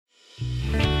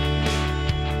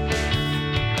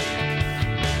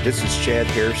This is Chad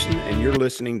Harrison, and you're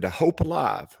listening to Hope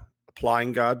Alive,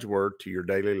 applying God's Word to your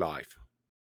daily life.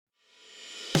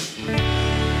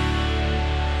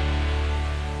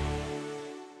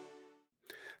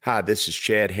 Hi, this is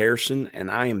Chad Harrison, and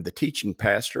I am the teaching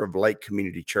pastor of Lake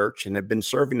Community Church and have been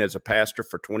serving as a pastor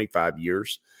for 25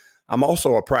 years. I'm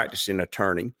also a practicing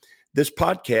attorney. This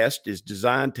podcast is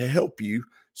designed to help you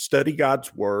study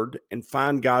God's Word and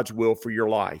find God's will for your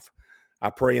life. I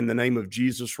pray in the name of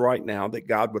Jesus right now that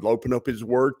God would open up His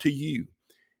Word to you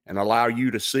and allow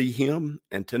you to see Him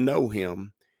and to know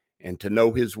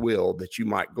His will, that you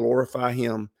might glorify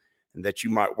Him and that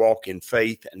you might walk in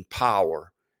faith and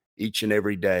power each and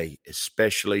every day,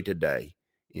 especially today,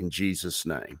 in Jesus'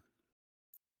 name.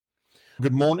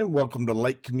 Good morning. Welcome to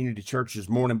Lake Community Church's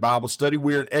morning Bible study.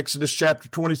 We're in Exodus chapter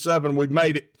 27. We've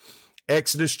made it.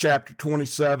 Exodus chapter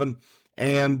 27,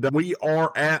 and we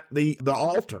are at the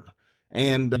altar.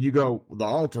 And you go, the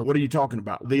altar, what are you talking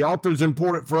about? The altar is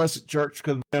important for us at church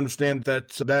because we understand that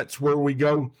that's where we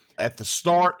go at the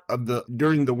start of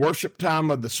during the worship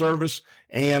time of the service.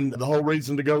 And the whole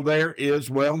reason to go there is,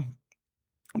 well,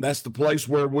 that's the place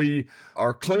where we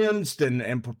are cleansed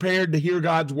and prepared to hear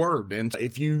God's word. And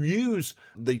if you use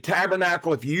the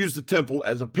tabernacle, if you use the temple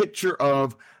as a picture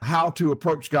of how to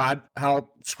approach God, how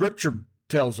Scripture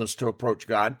tells us to approach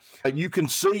God, you can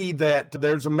see that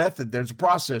there's a method, there's a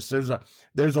process,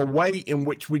 there's a way in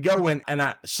which we go in. And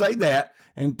I say that,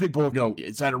 and people go,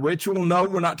 "Is that a ritual?" No,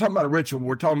 we're not talking about a ritual.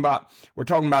 We're talking about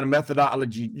a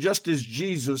methodology. Just as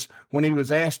Jesus, when he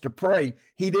was asked to pray,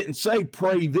 he didn't say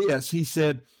pray this. He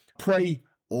said pray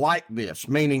like this,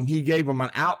 meaning he gave them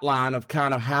an outline of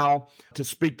kind of how to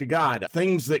speak to God,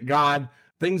 things that God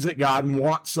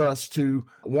wants us to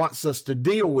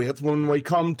deal with when we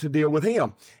come to deal with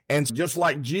him. And just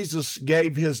like Jesus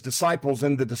gave his disciples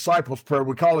in the disciples' prayer,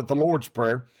 we call it the Lord's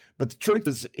Prayer, but the truth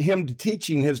is him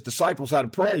teaching his disciples how to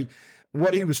pray.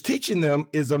 What he was teaching them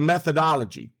is a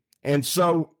methodology. And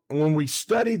so when we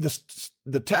study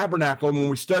the tabernacle, and when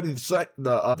we study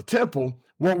the temple,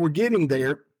 what we're getting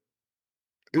there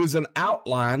is an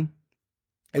outline.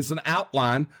 It's an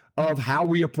outline of how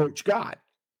we approach God.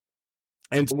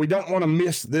 And so we don't want to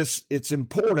miss this. It's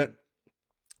important.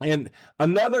 And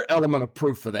another element of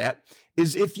proof for that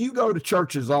is if you go to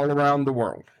churches all around the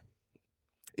world,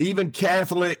 even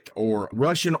Catholic or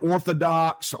Russian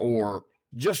Orthodox or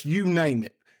just you name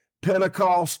it,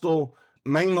 Pentecostal,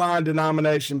 mainline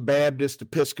denomination, Baptist,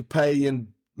 Episcopalian,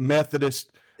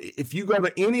 Methodist, if you go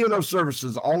to any of those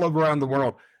services all around the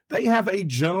world, they have a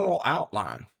general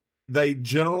outline. They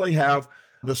generally have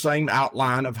the same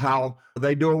outline of how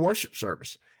they do a worship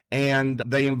service. And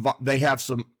they have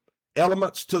some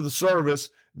elements to the service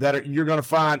that you're going to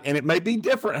find, and it may be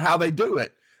different how they do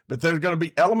it, but there's going to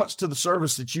be elements to the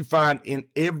service that you find in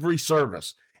every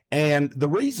service. And the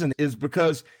reason is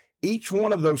because each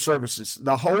one of those services,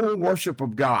 the whole worship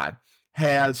of God,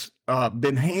 has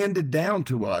been handed down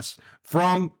to us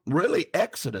from really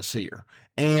Exodus here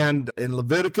and in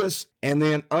Leviticus, and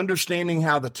then understanding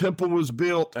how the temple was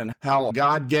built and how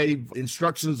God gave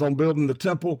instructions on building the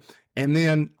temple, and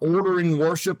then ordering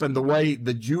worship and the way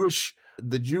the Jews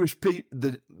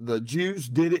did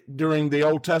it during the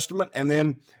Old Testament, and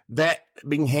then that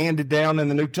being handed down in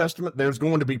the New Testament. There's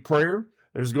going to be prayer,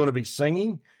 there's going to be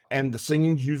singing, and the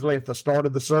singing's usually at the start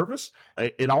of the service.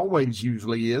 It always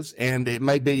usually is, and it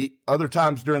may be other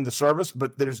times during the service,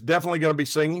 but there's definitely going to be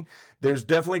singing. There's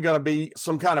definitely going to be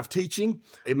some kind of teaching.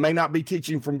 It may not be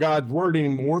teaching from God's word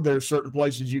anymore. There's certain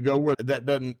places you go where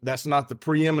that's not the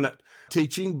preeminent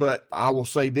teaching, but I will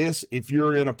say this: if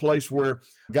you're in a place where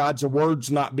God's word's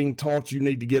not being taught, you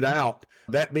need to get out.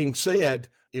 That being said,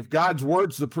 if God's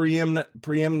word's the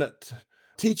preeminent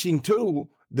teaching tool,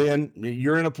 then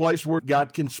you're in a place where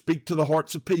God can speak to the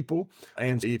hearts of people.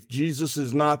 And if Jesus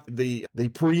is not the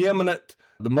preeminent,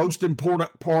 the most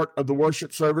important part of the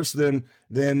worship service, then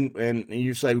and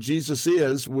you say Jesus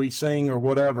is, we sing or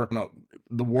whatever. No,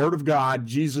 the Word of God,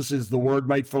 Jesus is the Word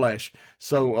made flesh.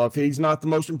 So if he's not the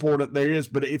most important, there is.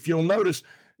 But if you'll notice,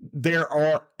 there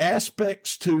are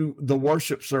aspects to the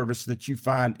worship service that you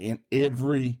find in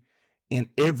every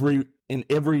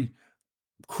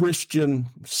Christian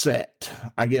sect,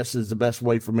 I guess is the best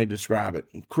way for me to describe it.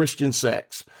 Christian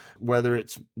sects, whether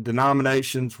it's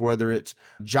denominations, whether it's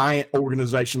giant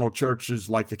organizational churches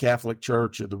like the Catholic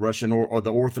Church or the Russian or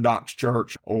the Orthodox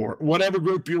Church, or whatever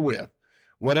group you're with,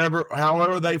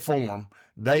 however they form,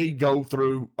 they go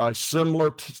through a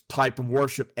similar type of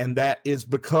worship. And that is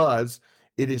because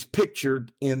it is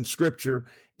pictured in Scripture.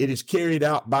 It is carried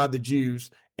out by the Jews,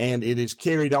 and it is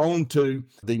carried on to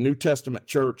the New Testament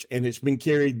church, and it's been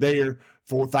carried there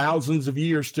for thousands of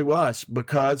years to us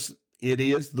because It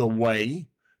is the way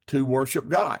to worship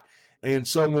God. And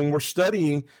so when we're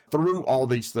studying through all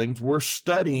these things, we're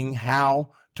studying how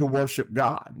to worship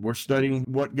God. We're studying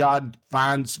what God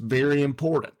finds very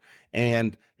important.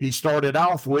 And he started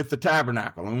off with the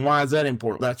tabernacle. And why is that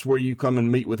important? That's where you come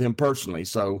and meet with him personally.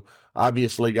 So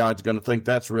obviously God's going to think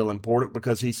that's real important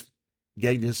because he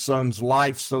gave his son's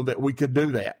life so that we could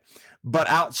do that. But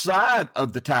outside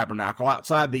of the tabernacle,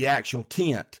 outside the actual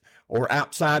tent, or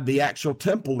outside the actual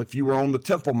temple, if you were on the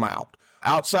Temple Mount,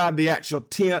 outside the actual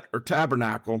tent or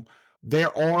tabernacle,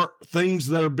 there are things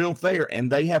that are built there,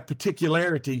 and they have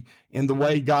particularity in the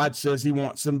way God says he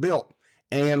wants them built.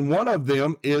 And one of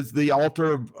them is the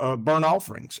altar of burnt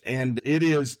offerings. And it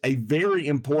is a very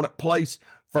important place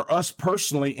for us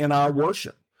personally in our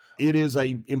worship. It is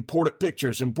an important picture.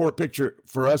 It's an important picture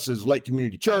for us as Lake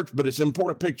Community Church, but it's an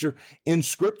important picture in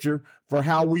Scripture for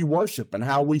how we worship and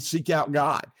how we seek out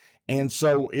God. And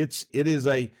so it is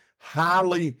a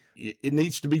highly, it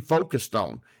needs to be focused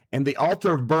on. And the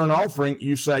altar of burnt offering,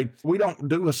 you say, we don't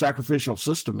do a sacrificial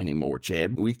system anymore,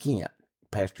 Chad. We can't.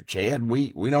 Pastor Chad,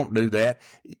 we don't do that.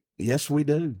 Yes, we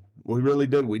do. We really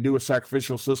do. We do a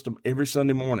sacrificial system every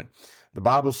Sunday morning. The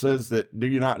Bible says that, do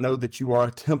you not know that you are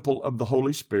a temple of the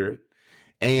Holy Spirit,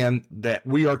 and that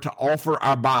we are to offer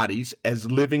our bodies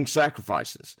as living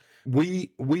sacrifices?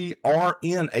 We are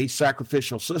in a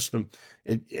sacrificial system,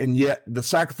 and yet the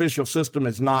sacrificial system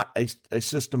is not a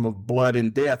system of blood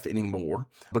and death anymore,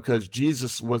 because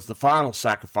Jesus was the final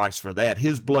sacrifice for that.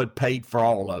 His blood paid for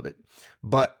all of it.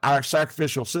 But our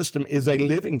sacrificial system is a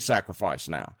living sacrifice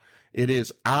now. It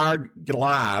is our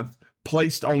life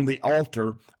placed on the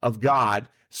altar of God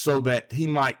so that he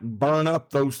might burn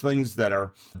up those things that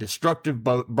are destructive,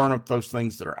 burn up those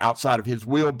things that are outside of his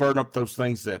will, burn up those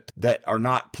things that are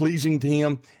not pleasing to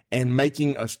him, and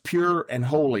making us pure and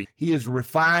holy. He is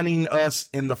refining us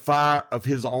in the fire of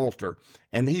his altar.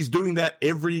 And he's doing that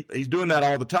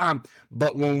all the time.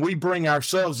 But when we bring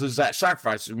ourselves as that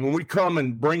sacrifice, when we come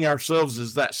and bring ourselves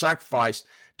as that sacrifice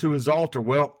to his altar,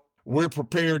 well, we're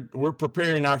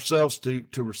preparing ourselves to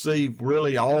receive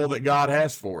really all that God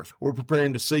has for us. We're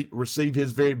preparing to receive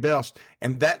his very best.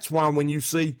 And that's why when you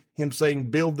see him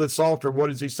saying, build this altar, what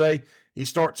does he say? He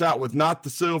starts out with not the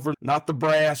silver, not the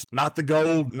brass, not the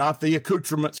gold, not the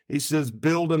accoutrements. He says,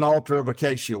 build an altar of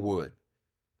acacia wood.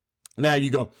 Now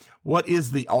you go, what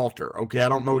is the altar? Okay, I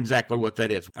don't know exactly what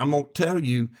that is. I'm going to tell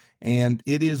you, and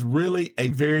it is really a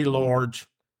very large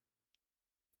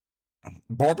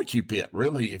barbecue pit,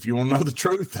 really. If you want to know the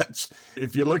truth,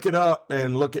 if you look it up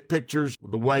and look at pictures,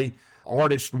 the way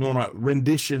artists want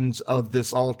renditions of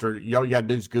this altar, all you got to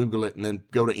do is Google it and then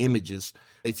go to images.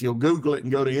 If you'll Google it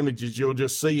and go to images, you'll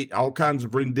just see all kinds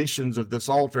of renditions of this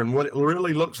altar. And what it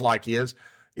really looks like is,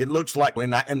 it looks like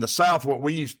in the South, what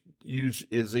we use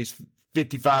is these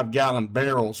 55-gallon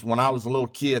barrels. When I was a little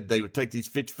kid, they would take these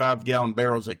 55-gallon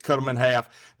barrels, they cut them in half,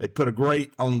 they put a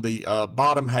grate on the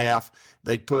bottom half,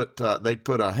 they put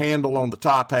a handle on the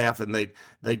top half, and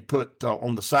they'd put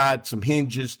on the side some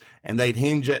hinges, and they'd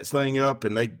hinge that thing up,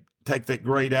 and they'd take that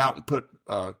grate out and put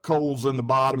coals in the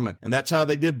bottom, and that's how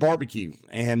they did barbecue.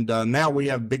 And now we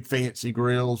have big fancy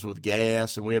grills with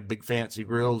gas, and we have big fancy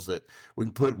grills that we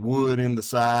can put wood in the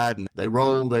side, and they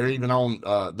roll. They're even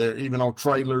on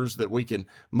trailers that we can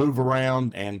move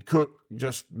around and cook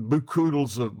just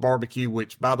bucoodles of barbecue.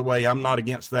 Which, by the way, I'm not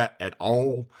against that at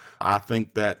all. I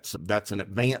think that's an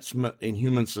advancement in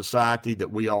human society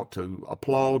that we ought to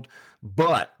applaud.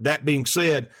 But that being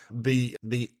said, the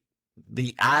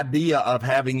idea of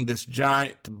having this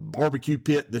giant barbecue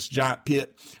pit, this giant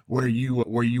pit where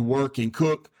you work and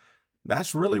cook,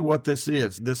 that's really what this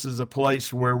is. This is a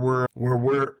place where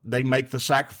they make the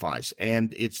sacrifice,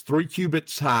 and it's 3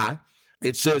 cubits high.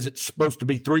 It says it's supposed to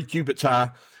be 3 cubits high.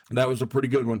 That was a pretty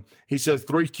good one. He says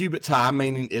 3 cubits high,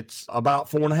 meaning it's about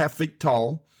 4.5 feet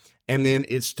tall. And then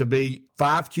it's to be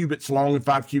 5 cubits long and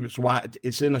 5 cubits wide.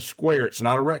 It's in a square. It's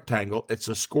not a rectangle. It's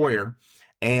a square.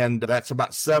 And that's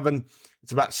about 7.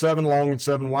 It's about 7 long and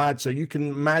 7 wide. So you can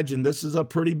imagine this is a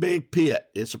pretty big pit.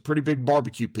 It's a pretty big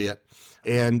barbecue pit.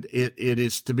 And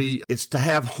it's to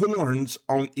have horns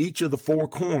on each of the 4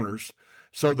 corners,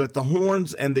 so that the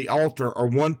horns and the altar are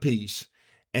one piece,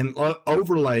 and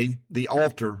overlay the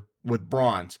altar with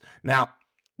bronze. Now,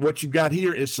 what you've got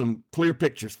here is some clear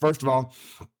pictures. First of all,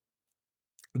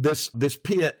 this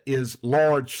pit is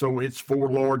large, so it's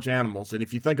for large animals. And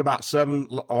if you think about 7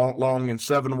 long and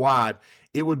 7 wide,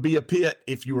 it would be a pit,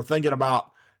 if you were thinking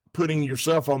about putting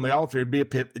yourself on the altar, it'd be a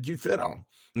pit that you fit on.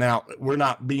 Now, we're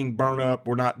not being burned up.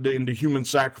 We're not into human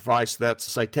sacrifice. That's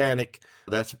satanic.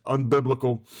 That's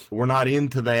unbiblical. We're not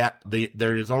into that.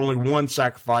 There is only one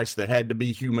sacrifice that had to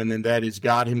be human, and that is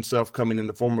God himself coming in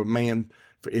the form of man,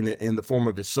 in the form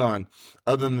of his son.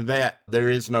 Other than that, there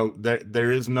is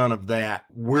none of that.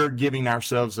 We're giving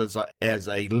ourselves as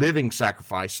a living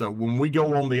sacrifice. So when we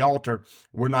go on the altar,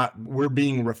 we're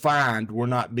being refined. We're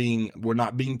not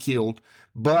being killed.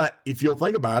 But if you'll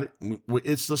think about it,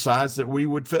 it's the size that we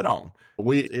would fit on.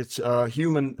 It's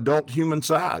adult human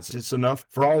size. It's enough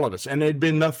for all of us. And it'd be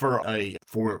enough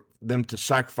for them to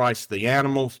sacrifice the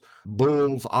animals,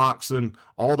 bulls, oxen,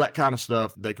 all that kind of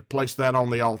stuff. They could place that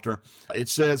on the altar. It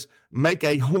says, make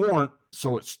a horn.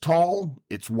 So it's tall,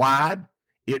 it's wide.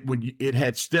 It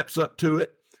had steps up to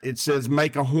it. It says,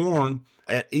 make a horn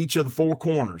at each of the four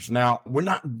corners. Now, we're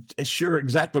not sure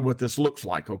exactly what this looks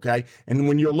like, okay? And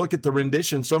when you look at the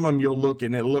rendition, some of them you'll look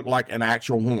and it'll look like an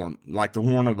actual horn, like the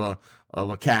horn of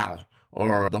a cow,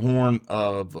 or the horn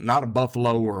of not a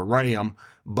buffalo or a ram,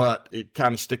 but it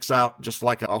kind of sticks out just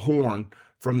like a horn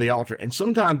from the altar. And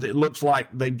sometimes it looks like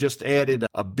they've just added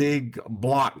a big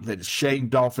block that is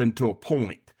shaved off into a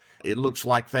point. It looks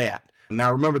like that.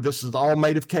 Now, remember, this is all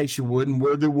made of acacia wood, and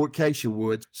we're the acacia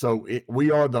wood. So we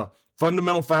are the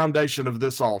fundamental foundation of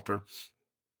this altar.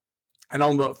 And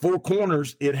on the four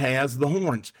corners, it has the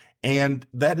horns. And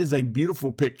that is a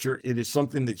beautiful picture. It is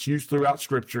something that's used throughout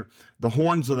Scripture. The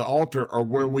horns of the altar are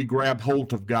where we grab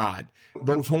hold of God.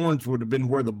 Those horns would have been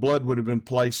where the blood would have been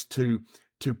placed to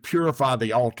purify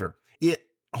the altar.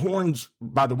 Horns,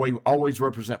 by the way, always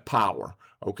represent power.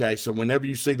 Okay, so whenever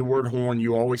you see the word horn,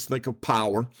 you always think of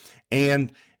power.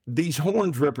 And these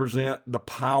horns represent the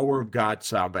power of God's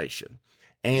salvation.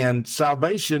 And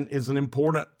salvation is an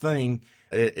important thing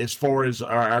as far as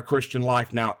our Christian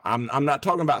life. Now, I'm not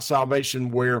talking about salvation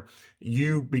where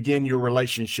you begin your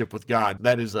relationship with God.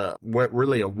 That is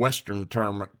really a Western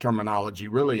terminology,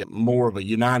 really more of a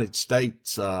United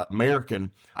States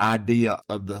American idea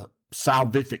of the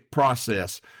salvific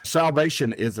process.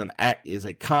 Salvation is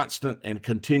a constant and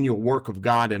continual work of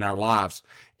God in our lives.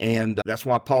 And that's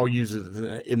why Paul uses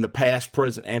it in the past,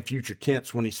 present, and future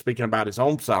tense when he's speaking about his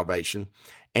own salvation.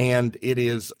 And it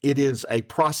is a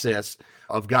process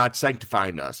of God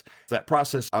sanctifying us. That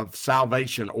process of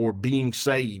salvation or being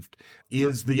saved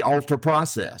is the altar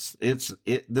process.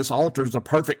 This altar is a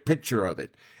perfect picture of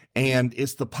it. And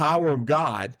it's the power of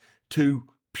God to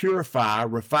purify,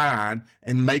 refine,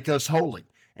 and make us holy.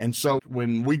 And so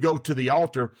when we go to the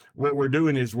altar, what we're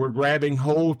doing is we're grabbing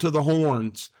hold to the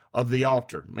horns of the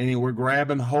altar, meaning we're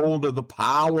grabbing hold of the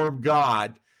power of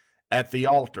God at the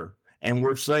altar. And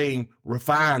we're saying,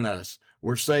 refine us.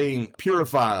 We're saying,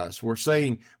 purify us. We're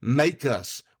saying, make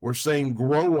us. We're saying,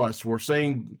 grow us. We're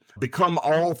saying, become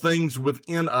all things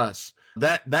within us.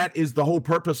 That is the whole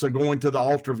purpose of going to the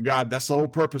altar of God. That's the whole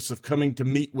purpose of coming to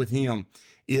meet with him,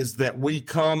 is that we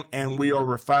come and we are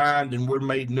refined and we're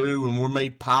made new and we're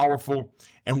made powerful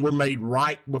and we're made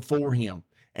right before him.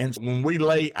 And when we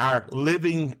lay our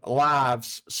living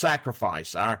lives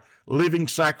sacrifice, our living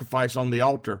sacrifice on the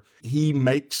altar, he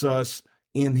makes us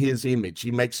in his image.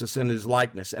 He makes us in his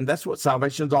likeness. And that's what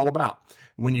salvation is all about.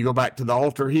 When you go back to the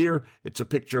altar here, it's a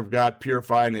picture of God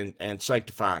purifying and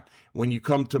sanctifying. When you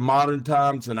come to modern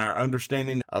times and our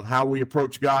understanding of how we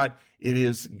approach God, it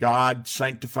is God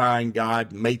sanctifying,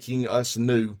 God making us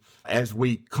new as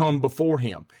we come before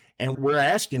him. And we're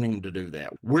asking him to do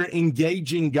that. We're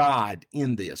engaging God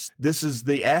in this. This is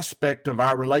the aspect of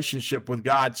our relationship with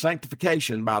God.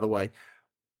 Sanctification, by the way.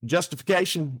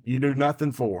 Justification, you do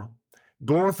nothing for.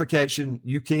 Glorification,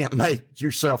 you can't make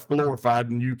yourself glorified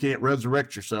and you can't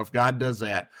resurrect yourself. God does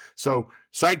that. So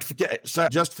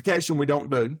justification, we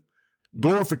don't do.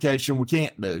 Glorification, we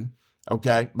can't do.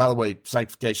 Okay. By the way,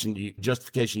 justification,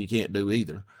 you can't do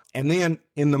either. And then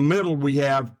in the middle, we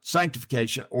have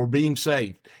sanctification or being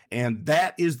saved. And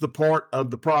that is the part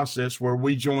of the process where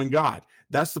we join God.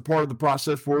 That's the part of the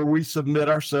process where we submit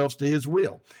ourselves to his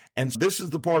will. And this is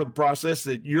the part of the process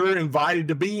that you're invited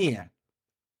to be in.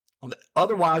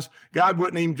 Otherwise, God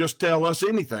wouldn't even just tell us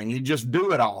anything. He'd just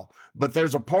do it all. But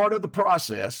there's a part of the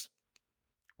process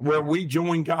where we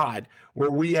join God,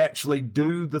 where we actually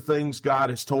do the things God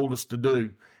has told us to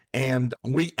do. And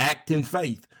we act in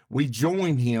faith. We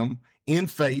join him in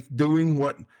faith, doing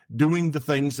the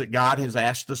things that God has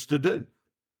asked us to do.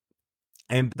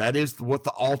 And that is what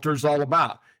the altar is all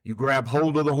about. You grab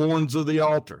hold of the horns of the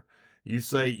altar. You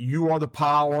say, you are the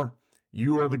power,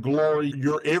 you are the glory,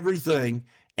 you're everything,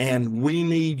 and we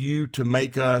need you to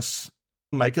make us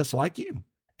like you.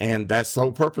 And that's the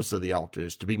whole purpose of the altar,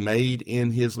 is to be made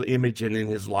in his image and in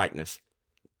his likeness,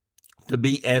 to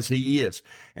be as he is.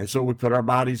 And so we put our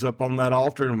bodies up on that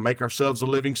altar and make ourselves a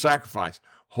living sacrifice,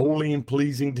 holy and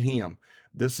pleasing to him.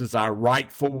 This is our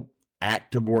rightful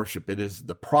act of worship. It is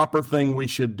the proper thing we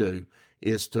should do,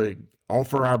 is to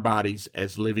offer our bodies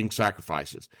as living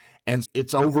sacrifices. And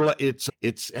it's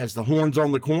has the horns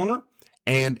on the corner,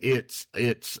 and it's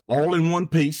all in one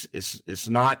piece. It's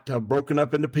not broken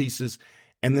up into pieces.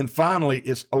 And then finally,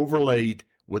 it's overlaid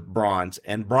with bronze,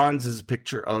 and bronze is a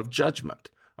picture of judgment.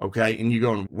 Okay. And you're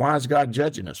going, why is God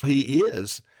judging us? He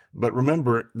is. But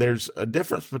remember, there's a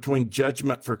difference between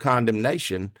judgment for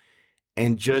condemnation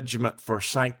and judgment for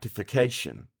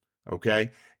sanctification.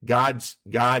 Okay. God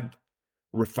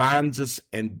refines us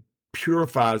and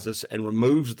purifies us and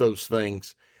removes those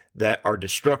things that are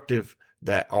destructive,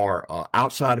 that are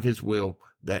outside of his will,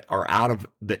 that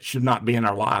should not be in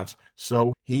our lives.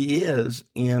 So he is,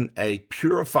 in a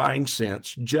purifying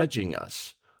sense, judging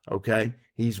us. Okay.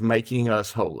 He's making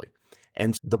us holy.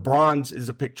 And the bronze is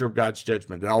a picture of God's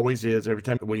judgment. It always is. Every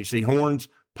time when you see horns,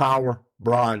 power,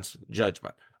 bronze,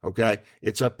 judgment. Okay.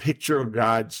 It's a picture of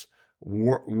God's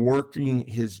working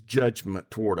his judgment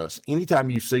toward us.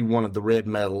 Anytime you see one of the red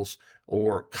metals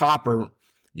or copper,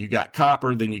 you got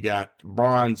copper, then you got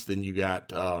bronze, then you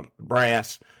got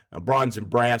brass. Bronze and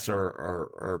brass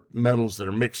are metals that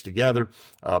are mixed together.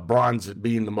 Bronze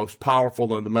being the most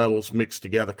powerful of the metals mixed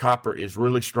together. Copper is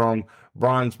really strong.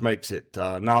 Bronze makes it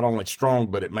not only strong,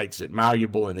 but it makes it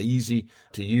malleable and easy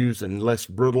to use and less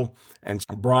brittle. And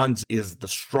bronze is the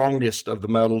strongest of the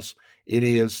metals. It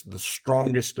is the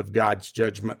strongest of God's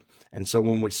judgment. And so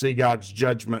when we see God's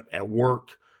judgment at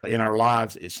work in our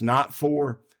lives, it's not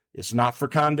for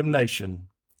condemnation,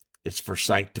 it's for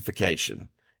sanctification.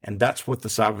 And that's what the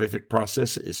salvific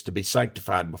process is, to be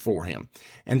sanctified before him.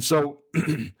 And so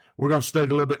we're going to study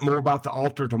a little bit more about the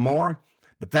altar tomorrow.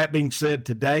 But that being said,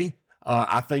 today,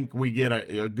 I think we get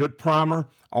a good primer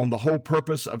on the whole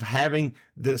purpose of having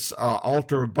this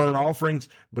altar of burnt offerings,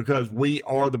 because we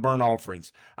are the burnt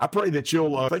offerings. I pray that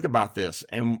you'll think about this,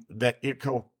 and that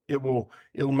it'll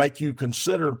make you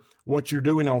consider what you're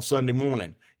doing on Sunday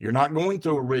morning. You're not going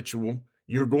through a ritual.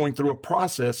 You're going through a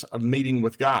process of meeting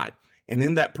with God. And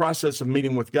in that process of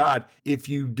meeting with God, if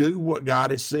you do what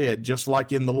God has said, just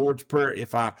like in the Lord's Prayer,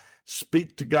 if I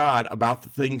speak to God about the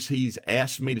things he's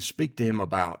asked me to speak to him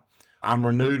about, I'm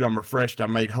renewed, I'm refreshed,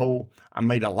 I'm made whole, I'm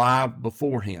made alive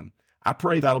before him. I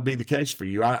pray that'll be the case for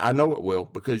you. I know it will,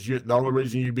 because the only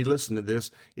reason you'd be listening to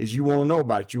this is you want to know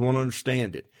about it. You want to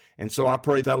understand it. And so I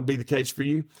pray that'll be the case for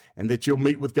you, and that you'll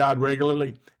meet with God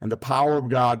regularly, and the power of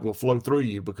God will flow through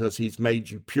you, because he's made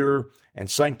you pure and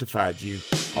sanctified you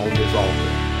on his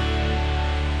altar.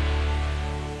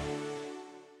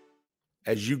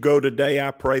 As you go today, I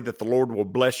pray that the Lord will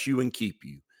bless you and keep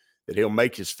you, that he'll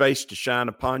make his face to shine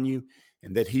upon you,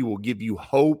 and that he will give you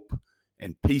hope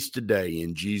and peace today,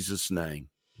 in Jesus' name.